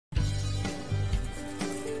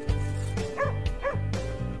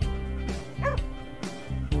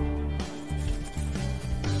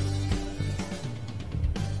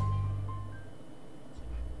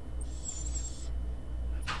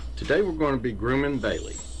Today we're going to be grooming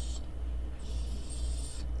Bailey.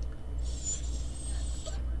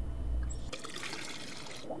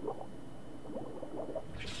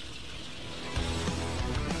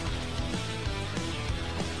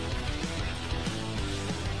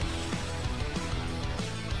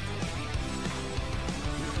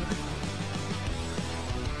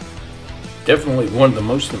 Definitely one of the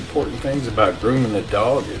most important things about grooming a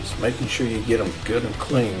dog is making sure you get them good and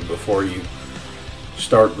clean before you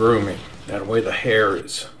start grooming. That way the hair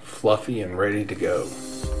is fluffy and ready to go.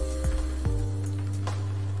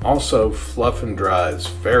 Also, fluff and dry is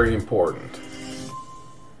very important,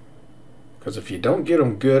 because if you don't get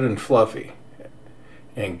them good and fluffy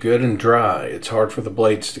and good and dry, it's hard for the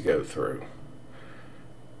blades to go through.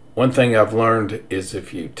 One thing I've learned is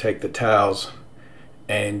if you take the towels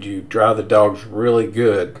and you dry the dogs really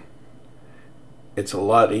good, it's a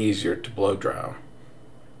lot easier to blow dry them,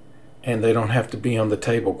 and they don't have to be on the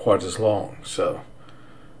table quite as long. So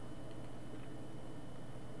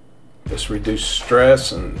just reduce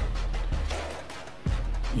stress and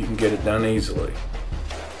you can get it done easily.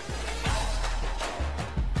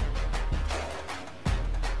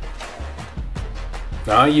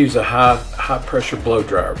 Now I use a high pressure blow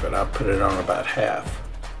dryer, but I put it on about half.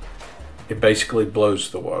 It basically blows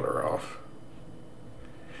the water off.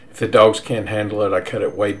 If the dogs can't handle it, I cut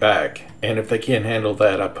it way back. And if they can't handle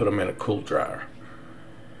that, I put them in a cool dryer.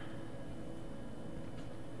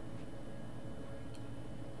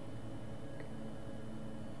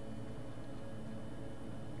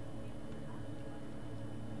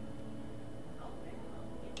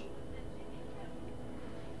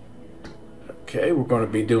 Okay, we're going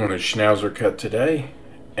to be doing a Schnauzer cut today.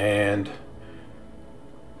 And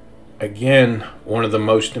again, one of the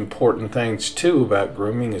most important things too about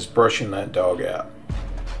grooming is brushing that dog out.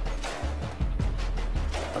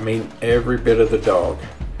 I mean, every bit of the dog.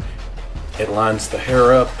 It lines the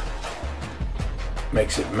hair up,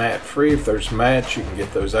 makes it mat free. If there's mats, you can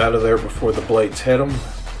get those out of there before the blades hit them,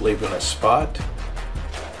 leaving a spot.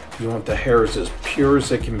 You want the hairs as pure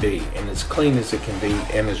as it can be, and as clean as it can be,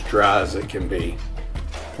 and as dry as it can be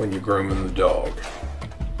when you're grooming the dog.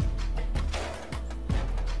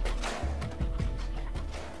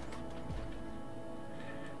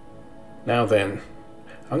 Now then,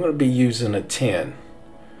 I'm going to be using a 10.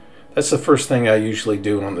 That's the first thing I usually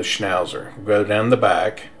do on the Schnauzer. Go down the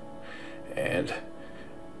back, and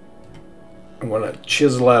I'm going to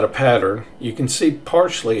chisel out a pattern. You can see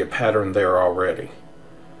partially a pattern there already.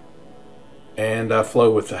 And I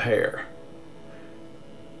flow with the hair.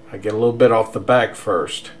 I get a little bit off the back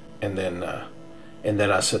first, and then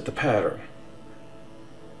I set the pattern.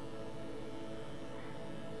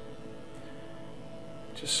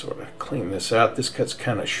 Just sort of clean this out. This cut's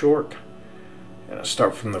kind of short, and I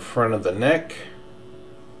start from the front of the neck,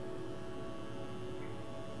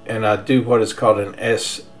 and I do what is called an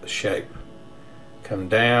S shape. Come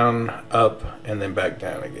down, up, and then back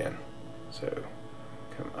down again. So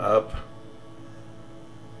come up,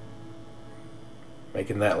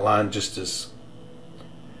 making that line just as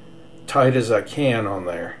tight as I can on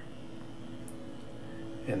there,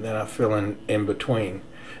 and then I fill in between.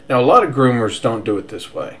 Now, a lot of groomers don't do it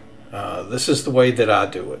this way. This is the way that I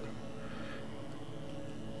do it.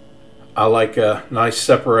 I like a nice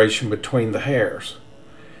separation between the hairs,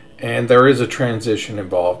 and there is a transition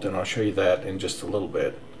involved, and I'll show you that in just a little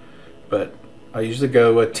bit. But I usually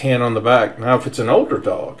go a 10 on the back. Now, if it's an older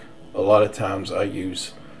dog, a lot of times I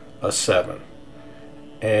use a 7,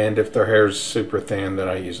 and if their hair is super thin, then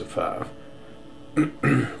I use a 5.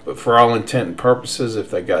 But for all intent and purposes,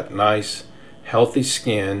 if they got nice healthy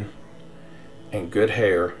skin and good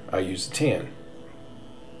hair, I use a 10.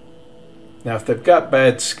 Now, if they've got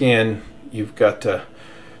bad skin, you've got to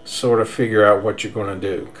sort of figure out what you're going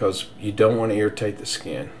to do, because you don't want to irritate the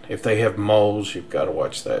skin. If they have moles, you've got to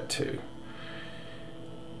watch that too.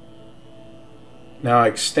 Now I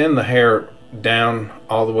extend the hair down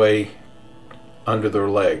all the way under their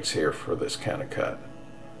legs here for this kind of cut.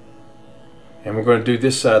 And we're going to do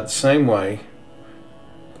this side the same way,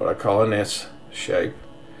 what I call an S shape,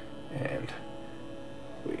 and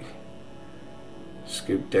we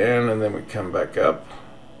scoop down, and then we come back up,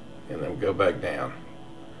 and then we go back down.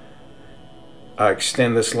 I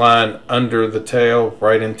extend this line under the tail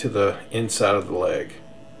right into the inside of the leg.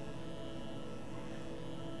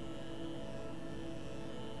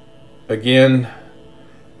 Again,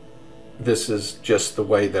 this is just the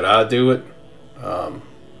way that I do it.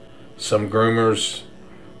 Some groomers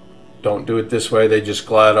don't do it this way. They just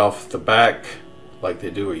glide off the back like they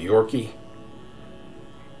do a Yorkie.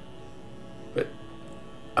 But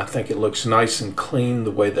I think it looks nice and clean the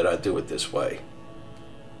way that I do it this way.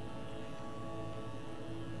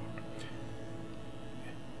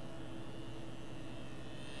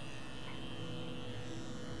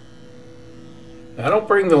 Now, I don't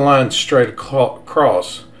bring the line straight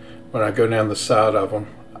across when I go down the side of them.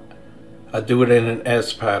 I do it in an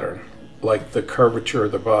S pattern, like the curvature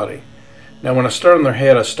of the body. Now, when I start on their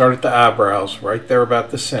head, I start at the eyebrows, right there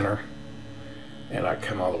about the center, and I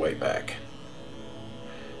come all the way back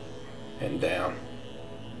and down,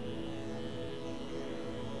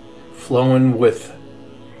 flowing with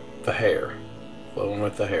the hair, flowing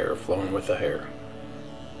with the hair, flowing with the hair.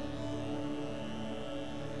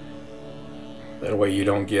 That way you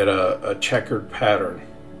don't get a checkered pattern.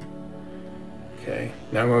 Okay,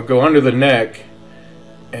 now I'm going to go under the neck,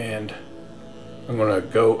 and I'm going to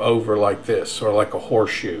go over like this, sort of like a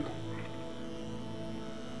horseshoe.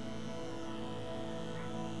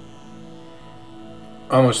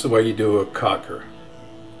 Almost the way you do a cocker.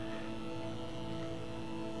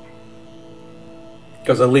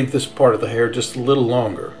 Because I leave this part of the hair just a little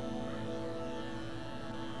longer.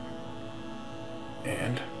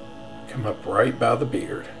 And come up right by the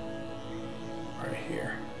beard. Right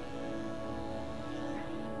here.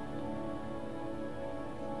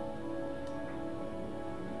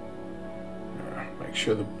 Make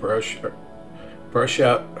sure the brush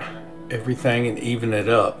out everything and even it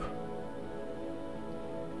up.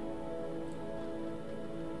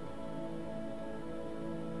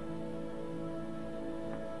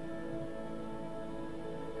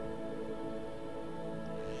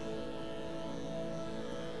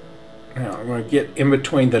 Now I'm going to get in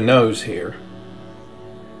between the nose here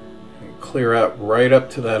and clear out right up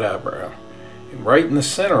to that eyebrow. And right in the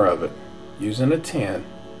center of it, using a 10,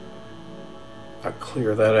 I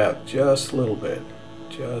clear that out just a little bit,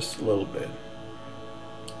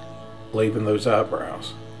 leaving those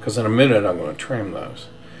eyebrows, because in a minute I'm going to trim those.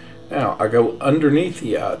 Now I go underneath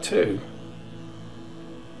the eye too,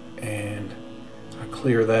 and I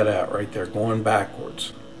clear that out right there, going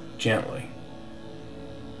backwards, gently.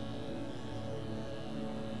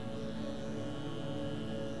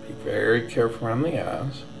 Be very careful around the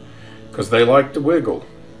eyes, because they like to wiggle.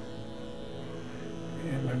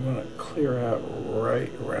 And I'm going to clear out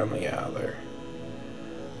right around the eye there.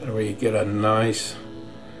 That way you get a nice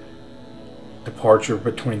departure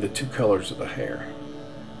between the two colors of the hair.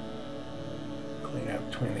 Clean out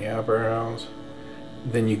between the eyebrows.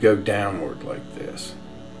 Then you go downward like this,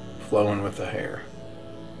 flowing with the hair.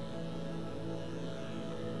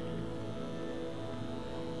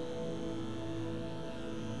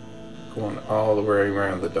 Going all the way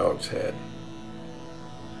around the dog's head.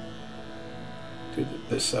 Do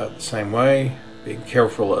this side the same way, being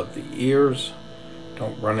careful of the ears.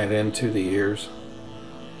 Don't run it into the ears.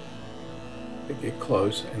 They get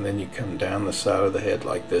close, and then you come down the side of the head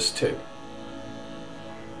like this too.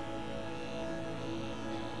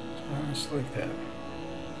 Just like that.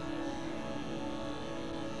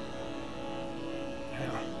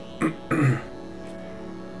 Now, I'm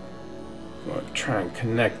going to try and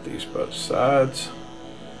connect these both sides.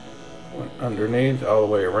 One underneath, all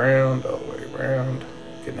the way around,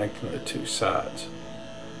 connecting the two sides.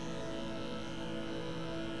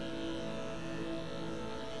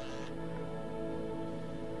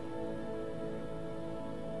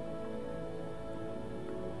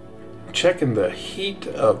 Checking the heat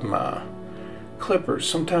of my clippers.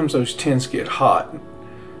 Sometimes those tins get hot.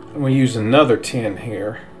 I'm going to use another tin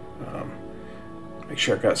here. Make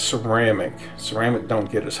sure I got ceramic. Ceramic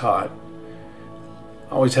don't get as hot.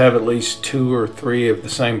 I always have at least 2 or 3 of the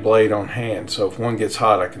same blade on hand, so if one gets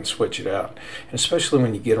hot I can switch it out. And especially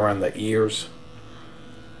when you get around the ears.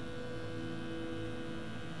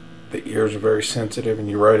 The ears are very sensitive, and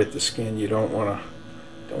you're right at the skin. You don't want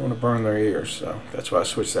to burn their ears, so that's why I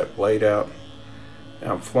switched that blade out.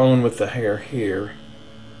 Now I'm flowing with the hair here.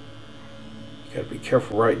 You got to be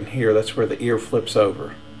careful right in here. That's where the ear flips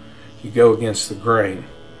over. You go against the grain.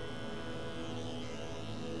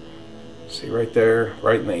 See right there,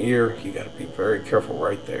 right in the ear, you got to be very careful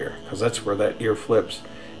right there, because that's where that ear flips,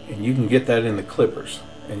 and you can get that in the clippers,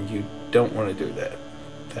 and you don't want to do that.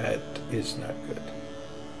 That is not good.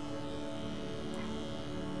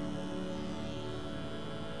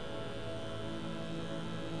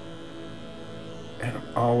 And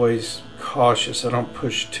I'm always cautious. I don't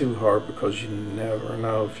push too hard, because you never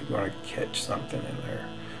know if you're going to catch something in there.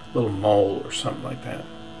 A little mole or something like that.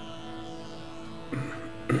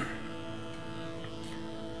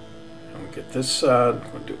 Get this side,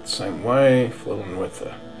 I'm going to do it the same way, flowing with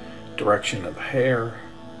the direction of the hair,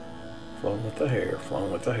 flowing with the hair,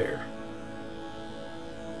 flowing with the hair.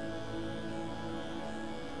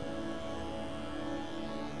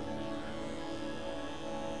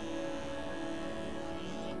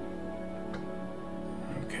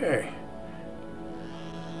 Okay.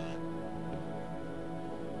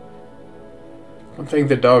 One thing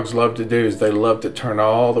the dogs love to do is they love to turn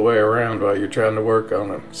all the way around while you're trying to work on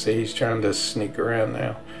them. See, he's trying to sneak around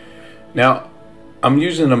now. Now, I'm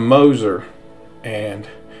using a Moser, and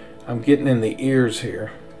I'm getting in the ears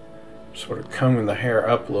here, sort of combing the hair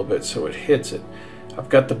up a little bit so it hits it. I've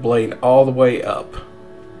got the blade all the way up.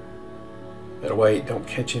 That way it don't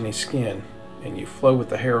catch any skin, and you flow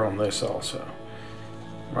with the hair on this also.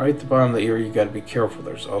 Right at the bottom of the ear, you got to be careful.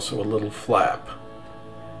 There's also a little flap,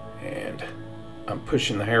 and I'm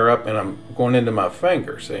pushing the hair up, and I'm going into my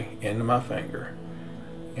finger. See, into my finger,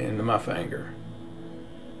 into my finger,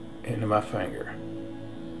 into my finger.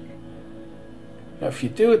 Now, if you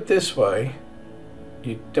do it this way,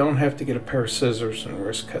 you don't have to get a pair of scissors and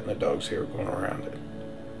risk cutting the dog's hair going around it.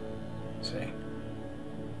 See?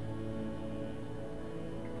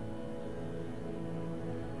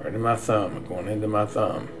 Right in my thumb, going into my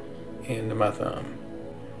thumb, into my thumb.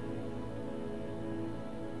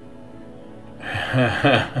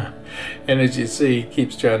 And as you see, he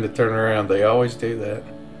keeps trying to turn around. They always do that.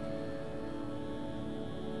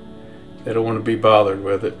 They don't want to be bothered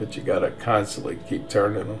with it, but you got to constantly keep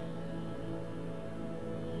turning them.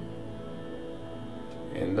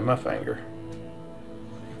 Into my finger.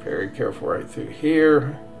 Very careful right through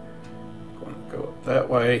here. Going to go up that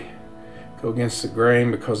way. Go against the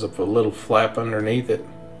grain because of a little flap underneath it.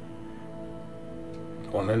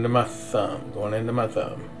 Going into my thumb. Going into my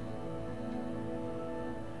thumb.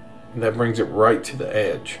 And that brings it right to the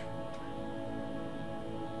edge.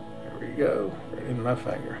 There we go. Right into my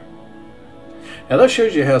finger. Now that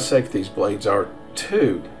shows you how safe these blades are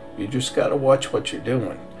too. You just got to watch what you're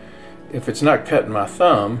doing. If it's not cutting my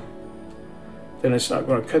thumb, then it's not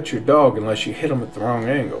going to cut your dog unless you hit them at the wrong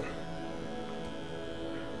angle.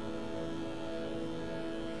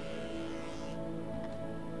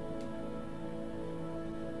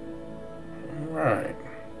 Alright.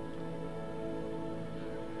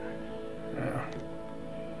 Now,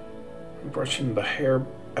 I'm brushing the hair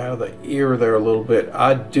out of the ear there a little bit.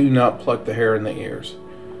 I do not pluck the hair in the ears.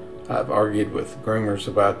 I've argued with groomers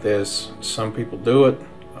about this. Some people do it.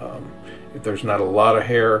 If there's not a lot of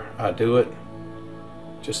hair, I do it.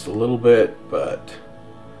 Just a little bit, but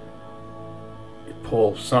you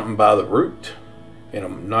pull something by the root in a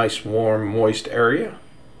nice, warm, moist area.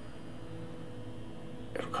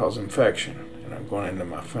 It'll cause infection. And I'm going into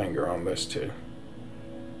my finger on this too.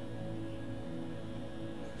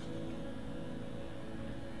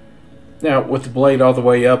 Now, with the blade all the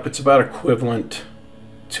way up, it's about equivalent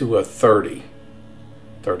to a 30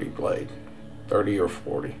 blade, 30 or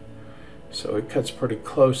 40. So it cuts pretty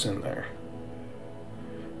close in there.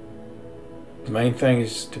 The main thing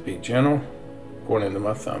is to be gentle. Going into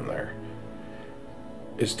my thumb there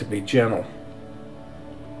is to be gentle.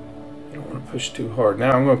 You don't want to push too hard.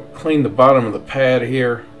 Now I'm going to clean the bottom of the pad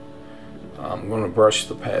here. I'm going to brush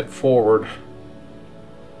the pad forward.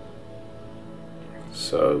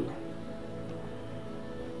 So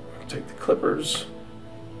I'll take the clippers,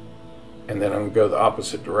 and then I'm going to go the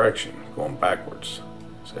opposite direction, going backwards.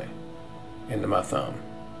 See? Into my thumb.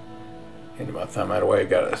 Into my thumb. That way I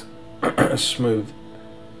got a smooth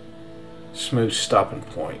stopping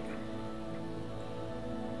point.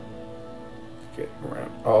 Get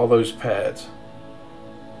around all those pads.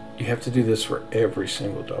 You have to do this for every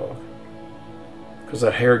single dog, because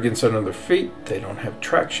that hair gets under their feet, they don't have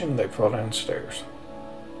traction, they fall downstairs.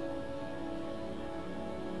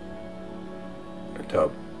 A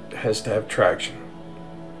dog has to have traction.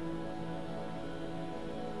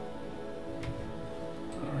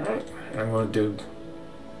 Alright, I'm going to do,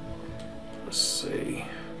 let's see,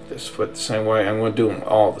 this foot the same way. I'm going to do them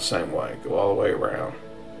all the same way, go all the way around.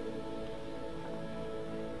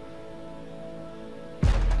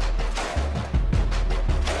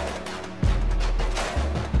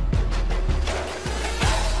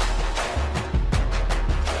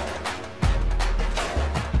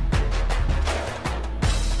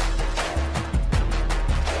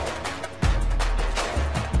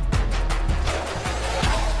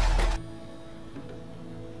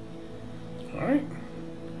 Alright,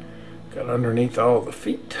 got underneath all the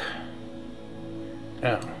feet.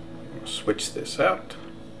 Now, I'm going to switch this out.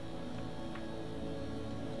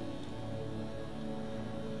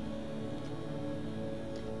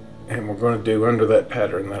 And we're going to do under that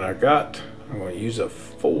pattern that I got, I'm going to use a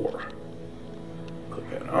 4. Clip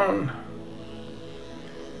that on.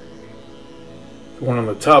 The one on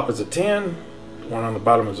the top is a 10, the one on the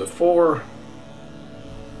bottom is a 4. A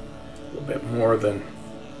little bit more than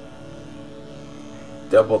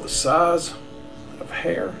double the size of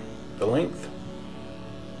hair, the length.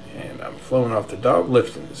 And I'm flowing off the dog,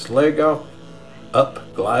 lifting his leg off,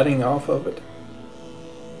 up, gliding off of it.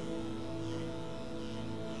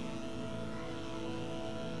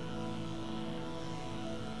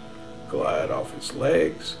 off his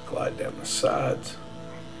legs, glide down the sides.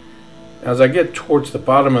 Now, as I get towards the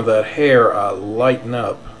bottom of that hair, I lighten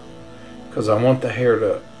up because I want the hair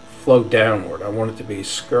to flow downward. I want it to be a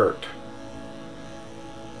skirt.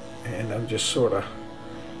 And I'm just sort of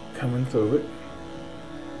coming through it,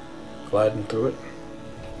 gliding through it.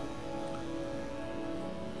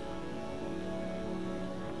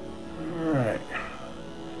 Alright,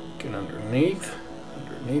 get underneath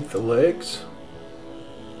the legs.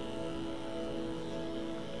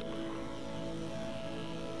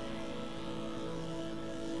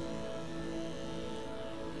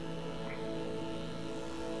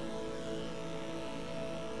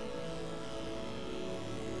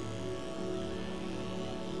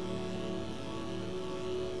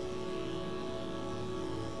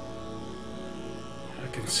 I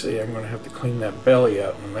can see I'm going to have to clean that belly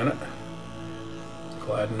out in a minute.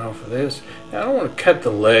 Gliding off of this. Now I don't want to cut the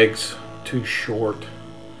legs too short.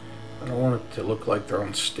 I don't want it to look like they're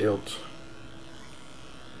on stilts.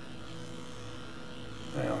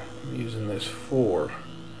 Now I'm using this 4,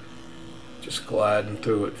 just gliding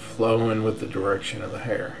through it, flowing with the direction of the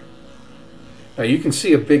hair. Now you can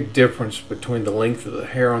see a big difference between the length of the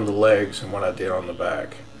hair on the legs and what I did on the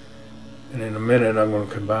back. And in a minute I'm going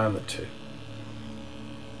to combine the two.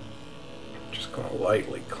 Just going to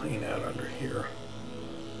lightly clean out under here.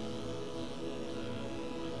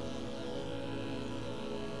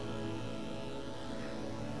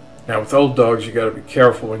 Now with old dogs, you got to be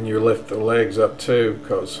careful when you lift the legs up too,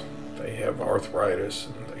 because they have arthritis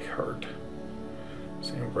and they hurt.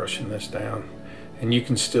 See, I'm brushing this down, and you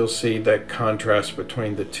can still see that contrast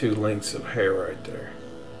between the two lengths of hair right there.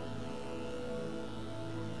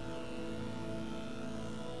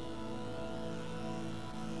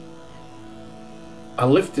 I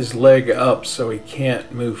lift his leg up so he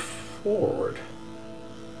can't move forward,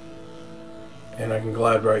 and I can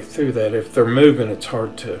glide right through that. If they're moving, it's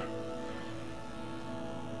hard to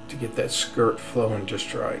get that skirt flowing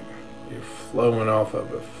just right. You're flowing off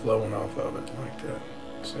of it like that.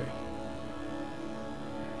 See?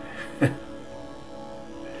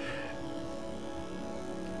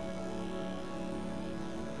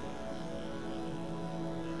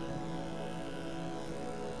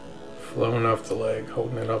 Flowing off the leg,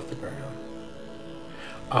 holding it off the ground.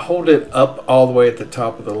 I hold it up all the way at the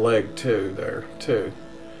top of the leg too,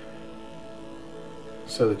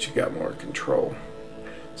 so that you got more control.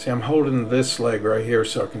 See, I'm holding this leg right here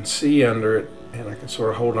so I can see under it, and I can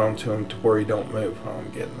sort of hold on to him to where he don't move. Oh, I'm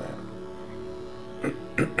getting that.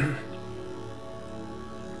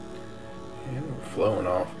 And we're flowing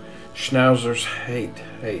off. Schnauzers hate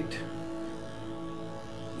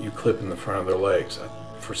you clipping the front of their legs.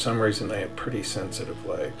 For some reason, they have pretty sensitive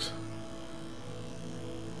legs.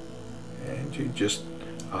 And you just,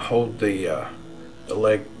 I hold the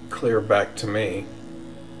leg clear back to me.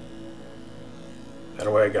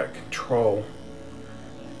 That way I got control.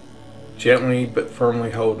 Gently but firmly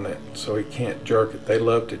holding it so he can't jerk it. They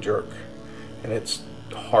love to jerk, and it's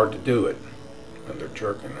hard to do it when they're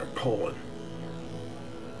jerking or pulling.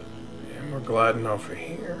 And we're gliding off of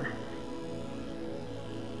here.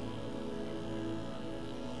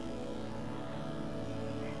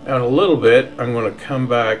 Now in a little bit I'm going to come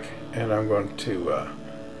back and I'm going to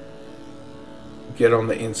get on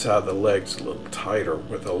the inside of the legs a little tighter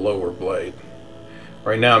with a lower blade.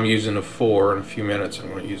 Right now I'm using a 4. In a few minutes I'm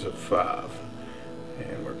going to use a 5.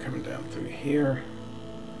 And we're coming down through here,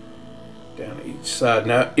 down each side.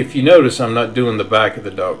 Now if you notice, I'm not doing the back of the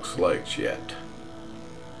dog's legs yet.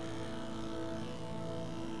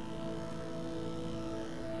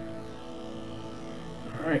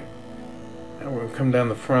 Alright, now we're going to come down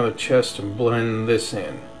the front of the chest and blend this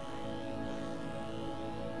in.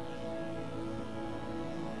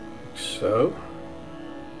 Like so.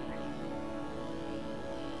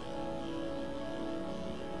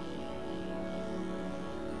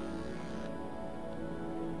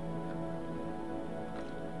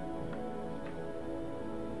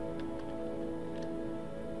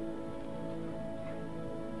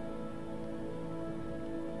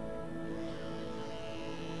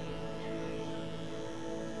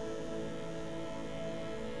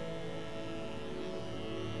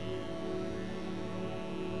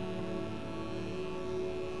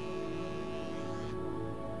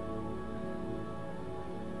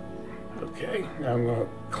 Okay, now I'm going to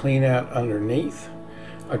clean out underneath.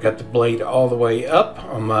 I got the blade all the way up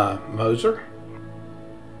on my Moser,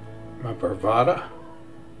 my Bravada.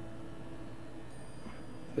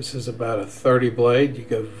 This is about a 30 blade. You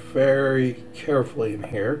go very carefully in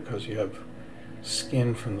here because you have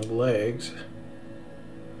skin from the legs.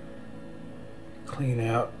 Clean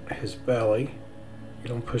out his belly. You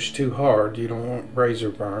don't push too hard. You don't want razor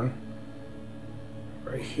burn.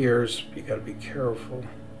 Right here's, you got to be careful,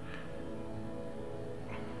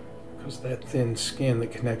 because that thin skin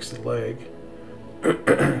that connects the leg.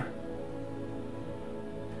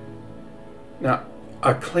 Now,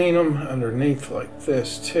 I clean them underneath like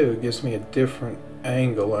this too. It gives me a different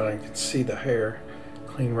angle and I can see the hair.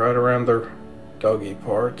 Clean right around their doggy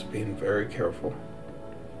parts, being very careful.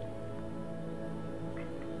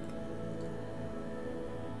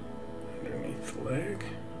 Underneath the leg.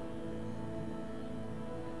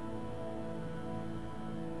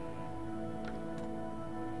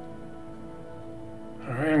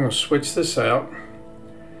 Alright, I'm going to switch this out.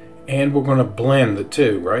 And we're going to blend the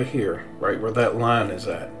two right here, right where that line is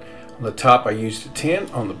at. On the top I used a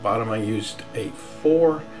 10, on the bottom I used a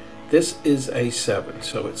 4. This is a 7,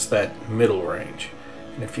 so it's that middle range.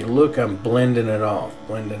 And if you look, I'm blending it off,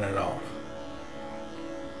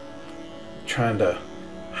 trying to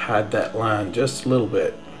hide that line just a little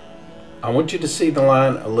bit. I want you to see the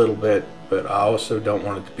line a little bit, but I also don't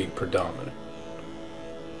want it to be predominant.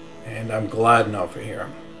 And I'm gliding off of here.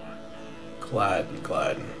 I'm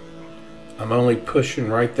gliding. I'm only pushing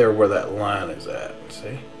right there where that line is at. See?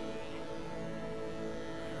 There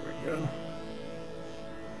we go.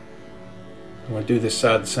 I'm going to do this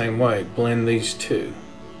side the same way. Blend these two.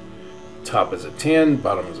 Top is a 10,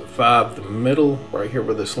 bottom is a 5. The middle, right here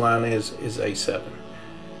where this line is a 7.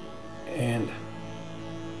 And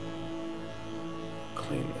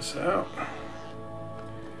clean this out.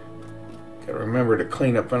 Got to remember to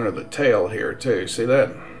clean up under the tail here too. See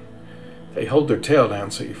that? They hold their tail down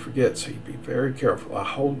so you forget, so you be very careful. I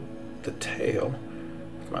hold the tail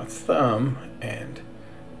with my thumb and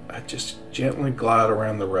I just gently glide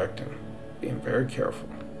around the rectum, being very careful.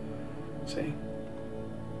 See?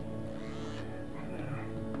 Now,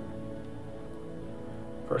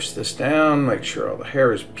 brush this down, make sure all the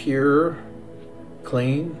hair is pure,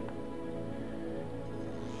 clean.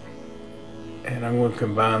 And I'm going to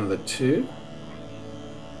combine the two.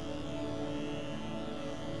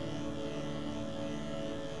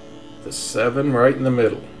 The 7 right in the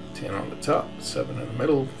middle, 10 on the top, 7 in the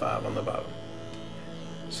middle, 5 on the bottom.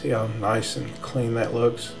 See how nice and clean that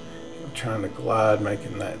looks? I'm trying to glide,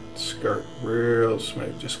 making that skirt real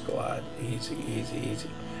smooth. Just glide, easy, easy, easy.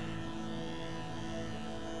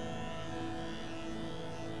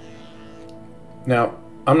 Now,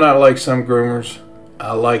 I'm not like some groomers.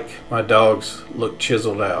 I like my dogs look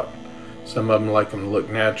chiseled out. Some of them like them to look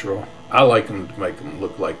natural. I like them to make them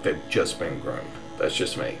look like they've just been groomed. That's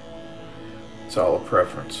just me. It's all a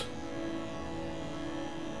preference.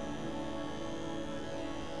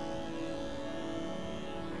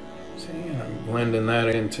 See, and I'm blending that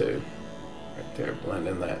in too. Right there,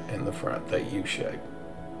 blending that in the front, that U shape,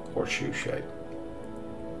 or shoe shape.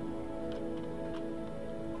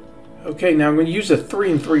 Okay, now I'm going to use a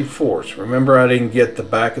 3 3/4. Remember, I didn't get the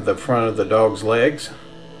back of the front of the dog's legs?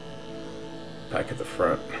 Back of the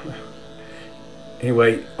front.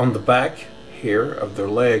 Anyway, on the back here of their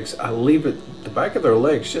legs, I leave it, the back of their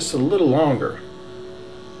legs, just a little longer.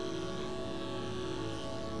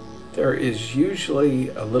 There is usually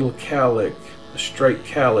a little cowlick, a straight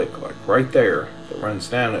cowlick, like right there, that runs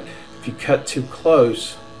down it. If you cut too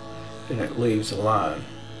close, then it leaves a line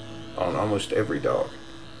on almost every dog.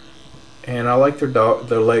 And I like their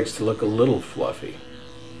legs to look a little fluffy.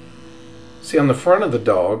 See, on the front of the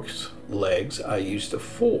dog's legs, I used a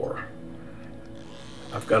 4.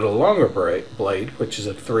 I've got a longer blade, which is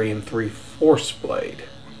a 3 3/4 blade,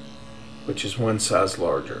 which is one size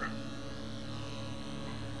larger.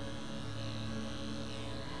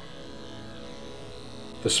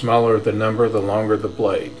 The smaller the number, the longer the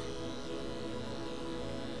blade.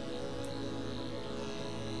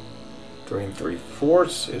 3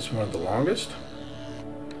 3/4 is one of the longest.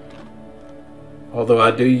 Although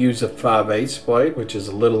I do use a 5/8 blade, which is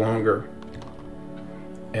a little longer,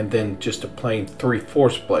 and then just a plain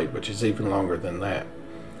 3/4 blade, which is even longer than that.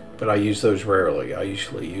 But I use those rarely. I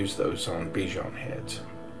usually use those on Bichon heads.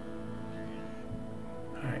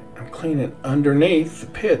 Alright, I'm cleaning underneath the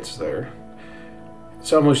pits there.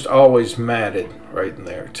 It's almost always matted right in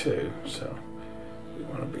there too, so we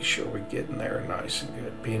want to be sure we get in there nice and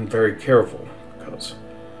good. Being very careful, because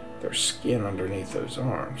there's skin underneath those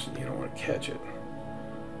arms and you don't want to catch it.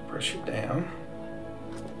 Brush it down.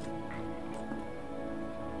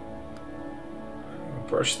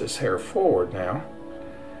 Brush this hair forward now,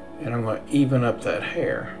 and I'm going to even up that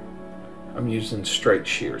hair. I'm using straight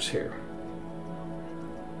shears here.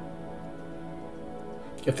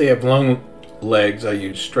 If they have long legs, I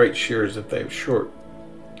use straight shears. If they have short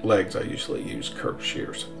legs, I usually use curved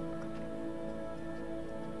shears.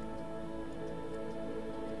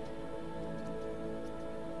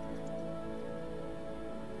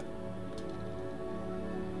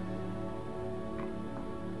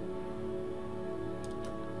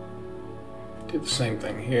 Do the same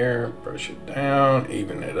thing here. Brush it down,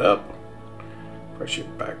 even it up. Brush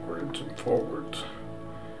it backwards and forwards.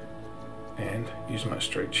 And use my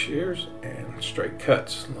straight shears and straight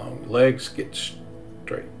cuts. Long legs, get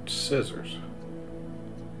straight scissors.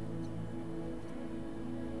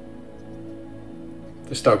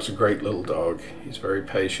 This dog's a great little dog. He's very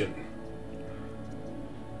patient.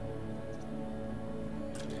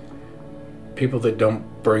 People that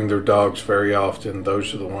don't bring their dogs very often,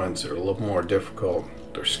 those are the ones that are a little more difficult.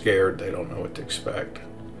 They're scared, they don't know what to expect.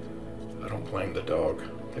 I don't blame the dog.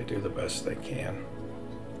 They do the best they can.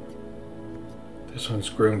 This one's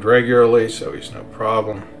groomed regularly, so he's no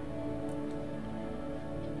problem.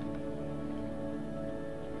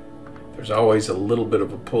 There's always a little bit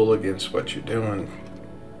of a pull against what you're doing,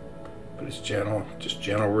 but it's gentle, just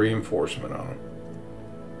gentle reinforcement on him.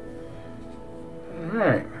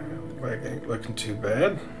 Alright, leg ain't looking too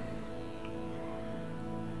bad.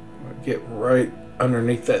 I'll get right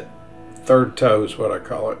underneath that third toe is what I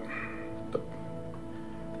call it.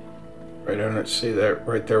 Right under it, see that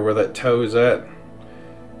right there where that toe is at?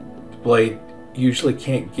 The blade usually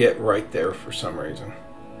can't get right there for some reason.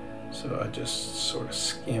 So I just sort of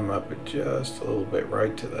skim up it just a little bit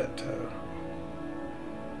right to that toe.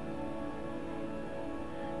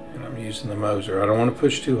 And I'm using the Moser. I don't want to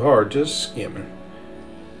push too hard, just skimming.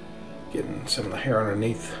 Getting some of the hair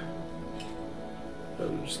underneath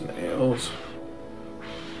those nails.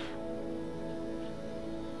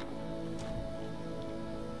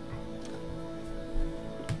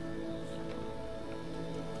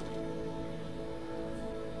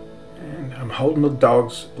 And I'm holding the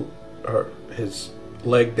dog's his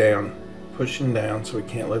leg down, pushing down so he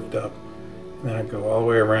can't lift up. And then I go all the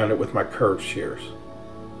way around it with my curved shears.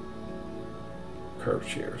 Curved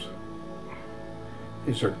shears.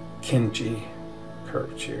 These are Kenji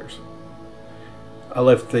curved shears. I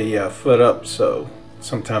lift the foot up so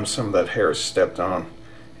sometimes some of that hair is stepped on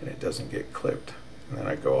and it doesn't get clipped. And then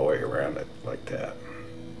I go all the way around it like that.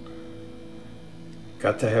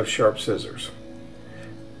 Got to have sharp scissors.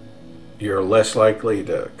 You're less likely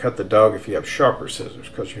to cut the dog if you have sharper scissors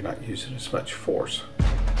because you're not using as much force.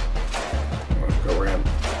 I'm going to go around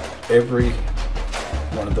every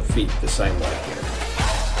one of the feet the same way here.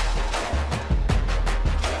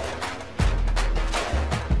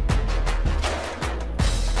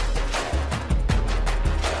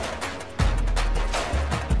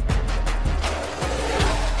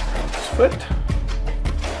 Foot.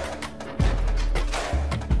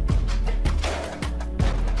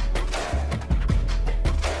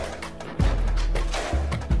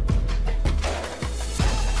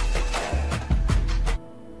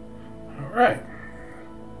 All right.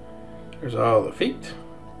 There's all the feet.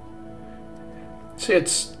 See,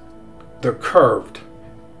 they're curved.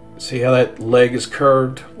 See how that leg is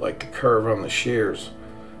curved, like the curve on the shears.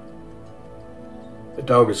 The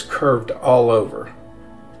dog is curved all over.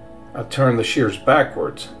 I turn the shears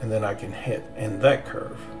backwards and then I can hit in that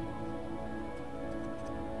curve.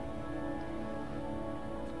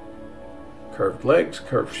 Curved legs,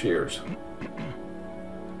 curved shears.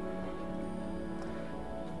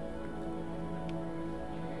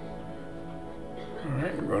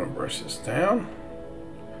 Alright, we're going to brush this down.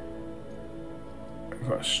 I'm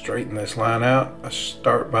going to straighten this line out. I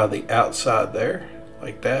start by the outside there,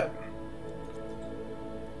 like that.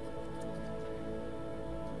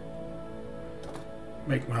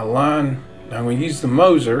 Make my line. Now I'm going to use the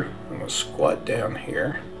Moser. I'm going to squat down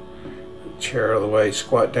here. Chair out of the way,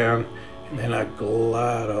 squat down, and then I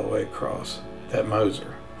glide all the way across that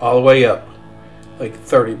Moser. All the way up, like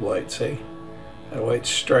 30 blade, see? That way it's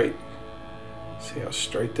straight. See how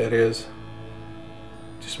straight that is?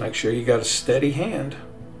 Just make sure you got a steady hand.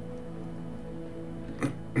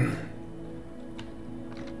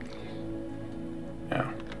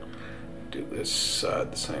 Now, do this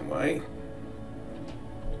side the same way.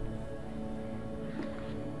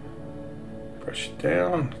 Brush it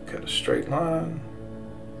down, cut a straight line.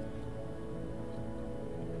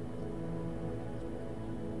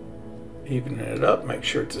 Even it up, make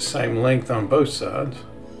sure it's the same length on both sides.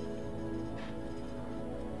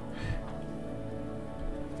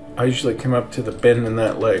 I usually come up to the bend in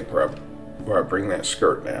that leg where I bring that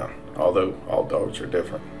skirt down, although all dogs are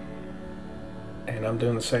different. And I'm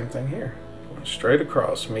doing the same thing here. Going straight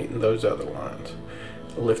across, meeting those other lines.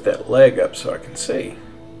 I'll lift that leg up so I can see.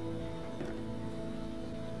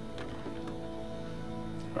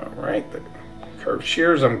 Alright, the curved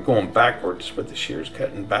shears, I'm going backwards with the shears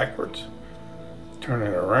cutting backwards. Turning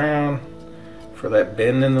it around for that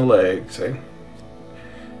bend in the leg, see?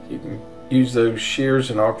 You can use those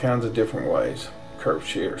shears in all kinds of different ways, curved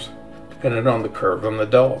shears, depending on the curve on the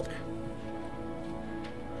dog.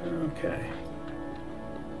 Okay.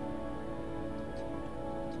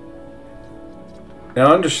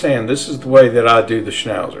 Now understand, this is the way that I do the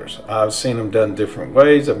schnauzers. I've seen them done different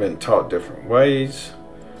ways. I've been taught different ways.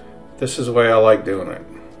 This is the way I like doing it.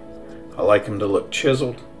 I like them to look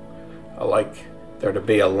chiseled. I like there to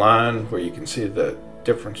be a line where you can see the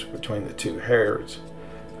difference between the two hairs.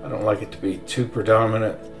 I don't like it to be too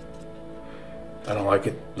predominant. I don't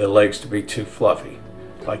like the legs to be too fluffy.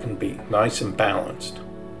 I like them to be nice and balanced.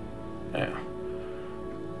 Now,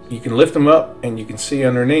 you can lift them up and you can see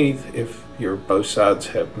underneath if your both sides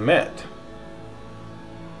have met.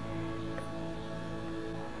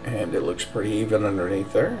 And it looks pretty even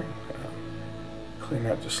underneath there. Clean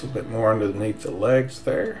out just a little bit more underneath the legs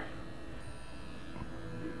there.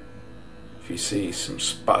 If you see some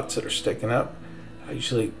spots that are sticking up, I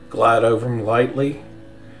usually glide over them lightly,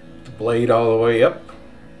 the blade all the way up.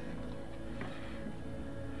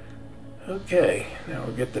 Okay, now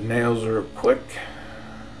we'll get the nails real quick.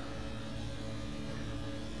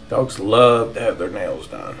 Dogs love to have their nails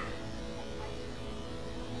done.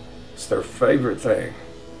 It's their favorite thing.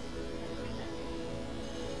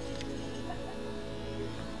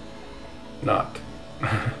 Not.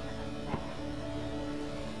 Alright.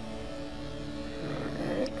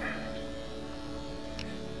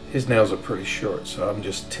 His nails are pretty short, so I'm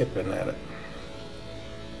just tipping at it.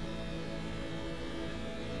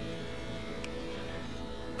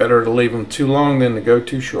 Better to leave them too long than to go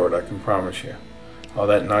too short, I can promise you. All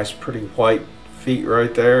that nice pretty white feet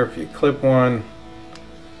right there, if you clip one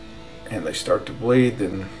and they start to bleed,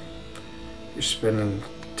 then you're spending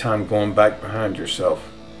time going back behind yourself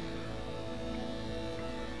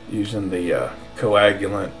using the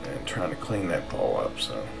coagulant and trying to clean that paw up.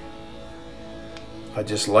 So I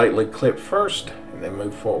just lightly clip first and then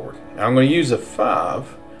move forward. Now I'm going to use a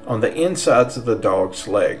 5 on the insides of the dog's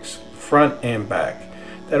legs, front and back.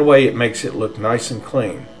 That way it makes it look nice and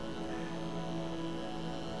clean.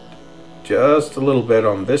 Just a little bit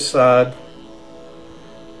on this side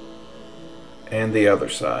and the other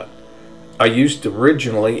side. I used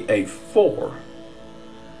originally a 4.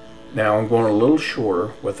 Now I'm going a little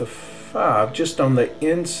shorter with a 5 just on the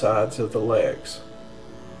insides of the legs.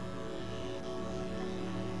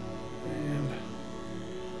 And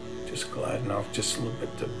just gliding off just a little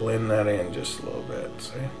bit to blend that in just a little bit,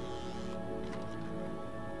 see?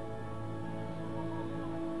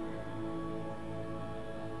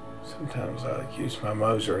 Sometimes I use my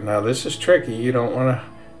Moser. Now this is tricky, you don't want to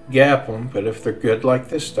gap them, but if they're good like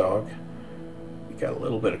this dog, you got a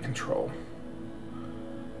little bit of control.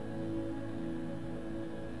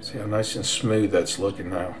 See how nice and smooth that's looking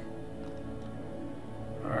now.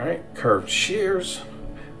 Alright, curved shears.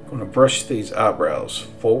 I'm going to brush these eyebrows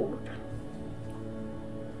forward.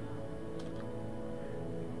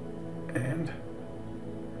 And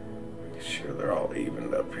make sure they're all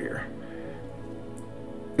evened up here.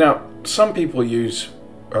 Now, some people use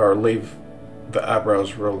or leave the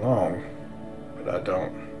eyebrows real long, but I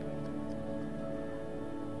don't.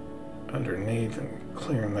 Underneath and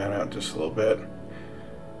clearing that out just a little bit.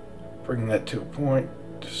 Bring that to a point,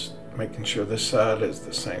 just making sure this side is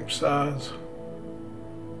the same size.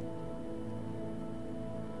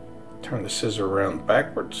 Turn the scissor around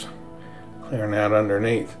backwards, clearing out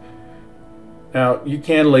underneath. Now, you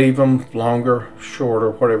can leave them longer, shorter,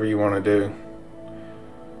 whatever you want to do.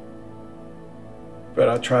 But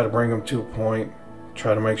I try to bring them to a point,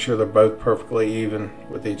 try to make sure they're both perfectly even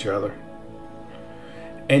with each other.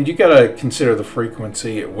 And you got to consider the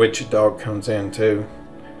frequency at which a dog comes in too.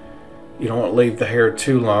 You don't want to leave the hair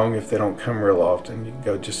too long if they don't come real often. You can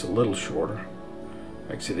go just a little shorter.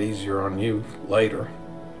 Makes it easier on you later.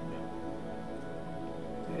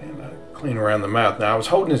 And clean around the mouth. Now I was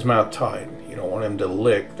holding his mouth tight. You don't want him to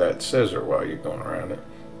lick that scissor while you're going around it.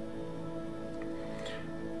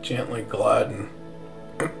 Gently gliding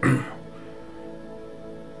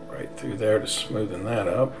right through there to smoothen that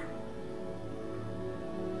up.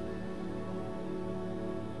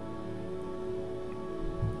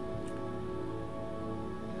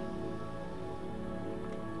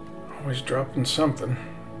 Always dropping something.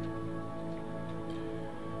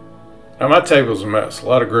 Now my table's a mess. A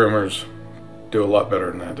lot of groomers do a lot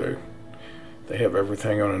better than I do. They have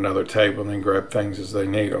everything on another table and then grab things as they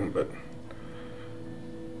need them, but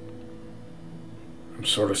I'm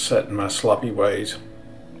sort of set in my sloppy ways.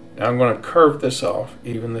 Now I'm going to curve this off,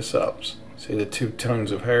 even this up. See the 2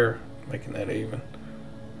 tones of hair? Making that even.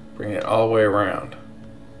 Bring it all the way around.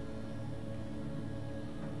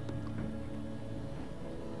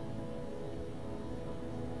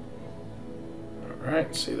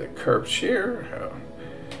 Alright, see the curved shear?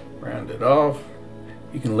 Round it off.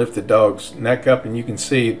 you can lift the dog's neck up and you can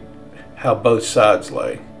see how both sides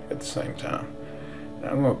lay at the same time. Now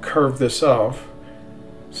I'm going to curve this off.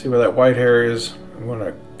 See where that white hair is? I'm going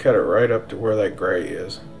to cut it right up to where that gray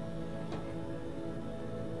is.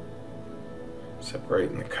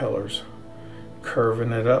 Separating the colors.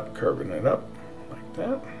 Curving it up like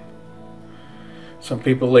that. Some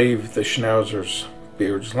people leave the Schnauzer's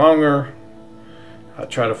beards longer. I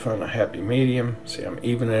try to find a happy medium. See, I'm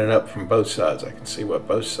evening it up from both sides. I can see what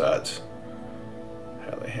both sides,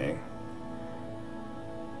 how they hang.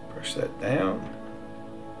 Push that down.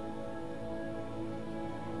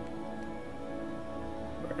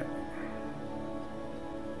 Right.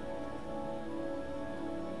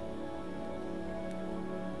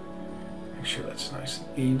 Make sure that's nice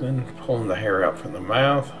and even. Pulling the hair out from the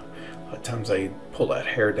mouth. A lot of times they pull that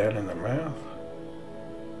hair down in their mouth.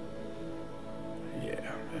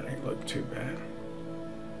 Look too bad.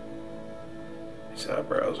 These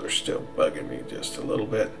eyebrows are still bugging me just a little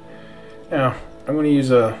bit. Now I'm going to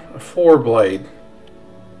use a 4 blade,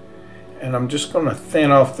 and I'm just going to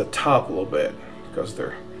thin off the top a little bit because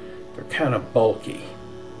they're kind of bulky.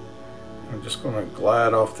 I'm just going to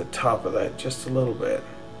glide off the top of that just a little bit,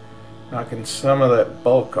 knocking some of that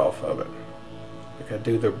bulk off of it, like I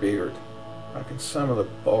do their beard, knocking some of the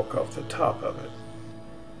bulk off the top of it.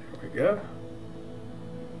 There we go.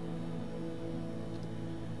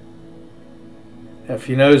 Now, if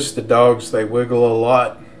you notice the dogs, they wiggle a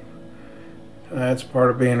lot. That's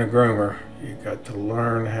part of being a groomer. You got to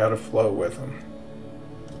learn how to flow with them.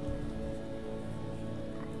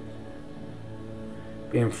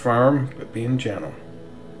 Being firm, but being gentle.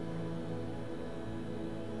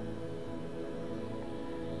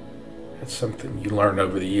 That's something you learn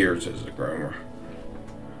over the years as a groomer.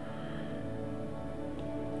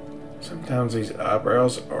 Sometimes these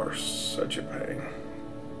eyebrows are such a pain.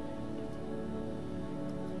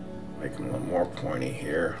 Make them a little more pointy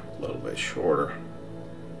here, a little bit shorter.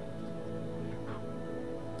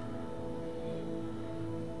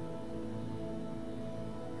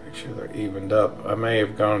 Make sure they're evened up. I may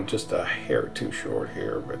have gone just a hair too short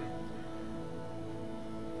here, but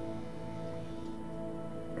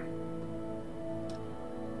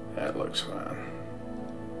that looks fine.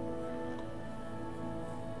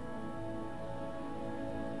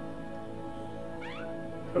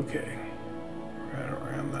 Okay. Right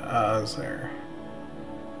around the eyes there.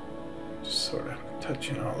 Just sort of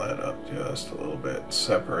touching all that up just a little bit,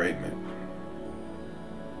 separating it.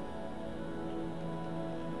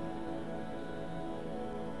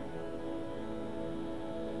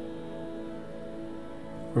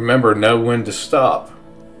 Remember, know when to stop.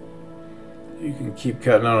 You can keep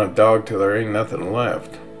cutting on a dog till there ain't nothing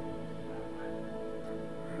left.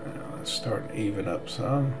 Now let's start to even up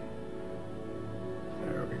some.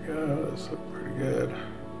 There we go. This looks pretty good.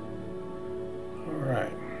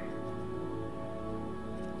 Alright.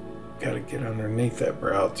 Got to get underneath that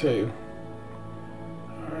brow too.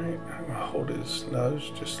 Alright, I'm going to hold his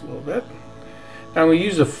nose just a little bit. Now we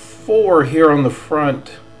use a 4 here on the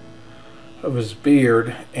front of his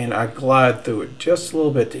beard, and I glide through it just a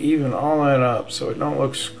little bit to even all that up so it don't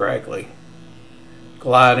look scraggly.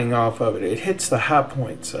 Gliding off of it. It hits the high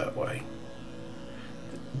points that way.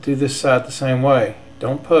 Do this side the same way.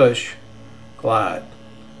 Don't push, glide.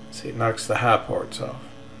 See, it knocks the high parts off.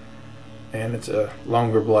 And it's a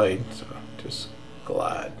longer blade, so just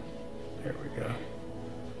glide. There we go.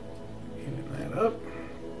 Even that up.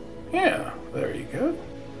 Yeah, there you go.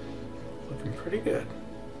 Looking pretty good.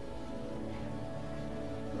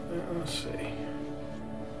 Let's see.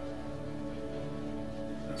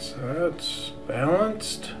 So that's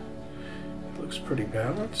balanced. It looks pretty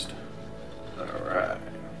balanced. Alright.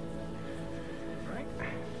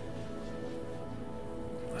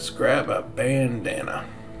 Let's grab a bandana.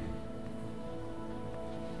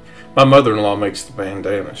 My mother-in-law makes the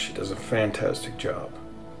bandana. She does a fantastic job.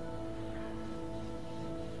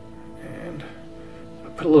 And I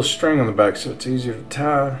put a little string on the back so it's easier to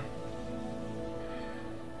tie.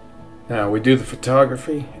 Now we do the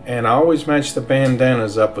photography, and I always match the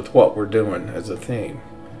bandanas up with what we're doing as a theme.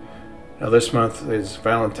 Now this month is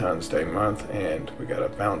Valentine's Day month, and we got a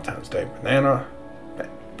Valentine's Day bandana,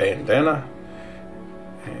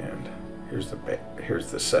 and here's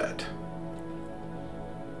the set.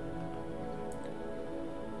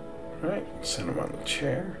 All right, set them on the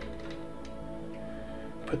chair.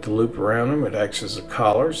 Put the loop around them. It acts as a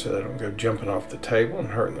collar so they don't go jumping off the table and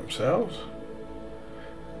hurting themselves.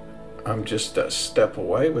 I'm just a step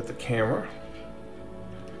away with the camera.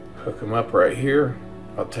 Hook them up right here.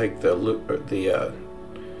 I'll take the loop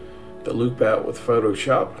out with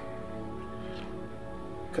Photoshop.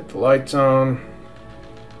 Cut the lights on.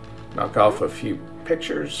 knock off a few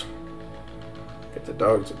pictures, get the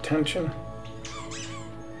dog's attention.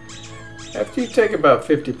 After you take about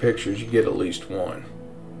 50 pictures, you get at least one.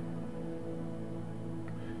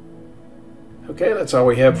 Okay, that's all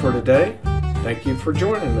we have for today. Thank you for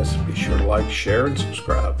joining us. Be sure to like, share, and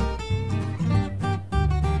subscribe.